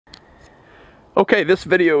Okay, this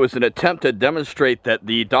video is an attempt to demonstrate that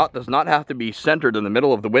the dot does not have to be centered in the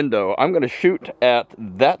middle of the window. I'm going to shoot at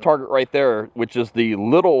that target right there, which is the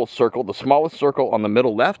little circle, the smallest circle on the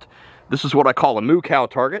middle left. This is what I call a moo cow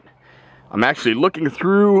target. I'm actually looking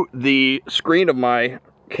through the screen of my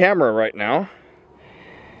camera right now.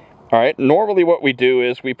 Alright, normally what we do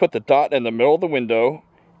is we put the dot in the middle of the window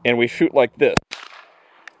and we shoot like this.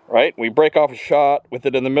 Right? We break off a shot with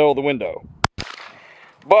it in the middle of the window.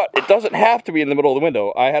 But it doesn't have to be in the middle of the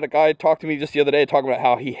window. I had a guy talk to me just the other day talking about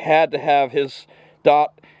how he had to have his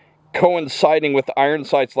dot coinciding with the iron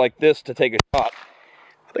sights like this to take a shot.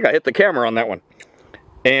 I think I hit the camera on that one.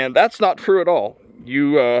 And that's not true at all.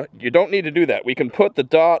 You don't need to do that. We can put the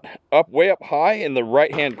dot way up high in the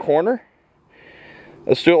right-hand corner.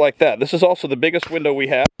 Let's do it like that. This is also the biggest window we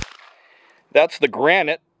have. That's the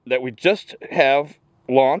granite that we just have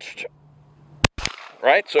launched.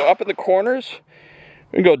 Right? So up in the corners,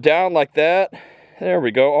 we can go down like that. There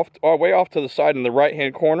we go, way off to the side in the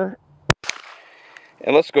right-hand corner.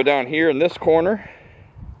 And let's go down here in this corner.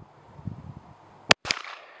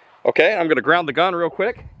 Okay, I'm going to ground the gun real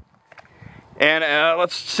quick. And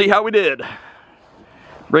let's see how we did.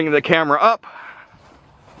 Bringing the camera up.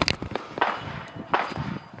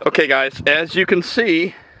 Okay guys, as you can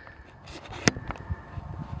see,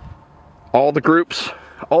 all the groups,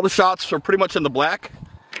 all the shots are pretty much in the black.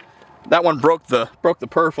 That one broke the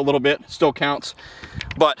perf a little bit, still counts.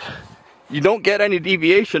 But you don't get any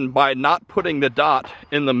deviation by not putting the dot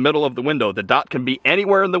in the middle of the window. The dot can be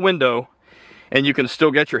anywhere in the window and you can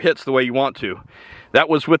still get your hits the way you want to. That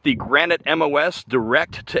was with the Granite MOS,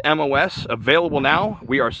 direct to MOS, available now.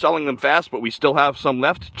 We are selling them fast, but we still have some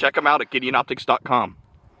left. Check them out at GideonOptics.com.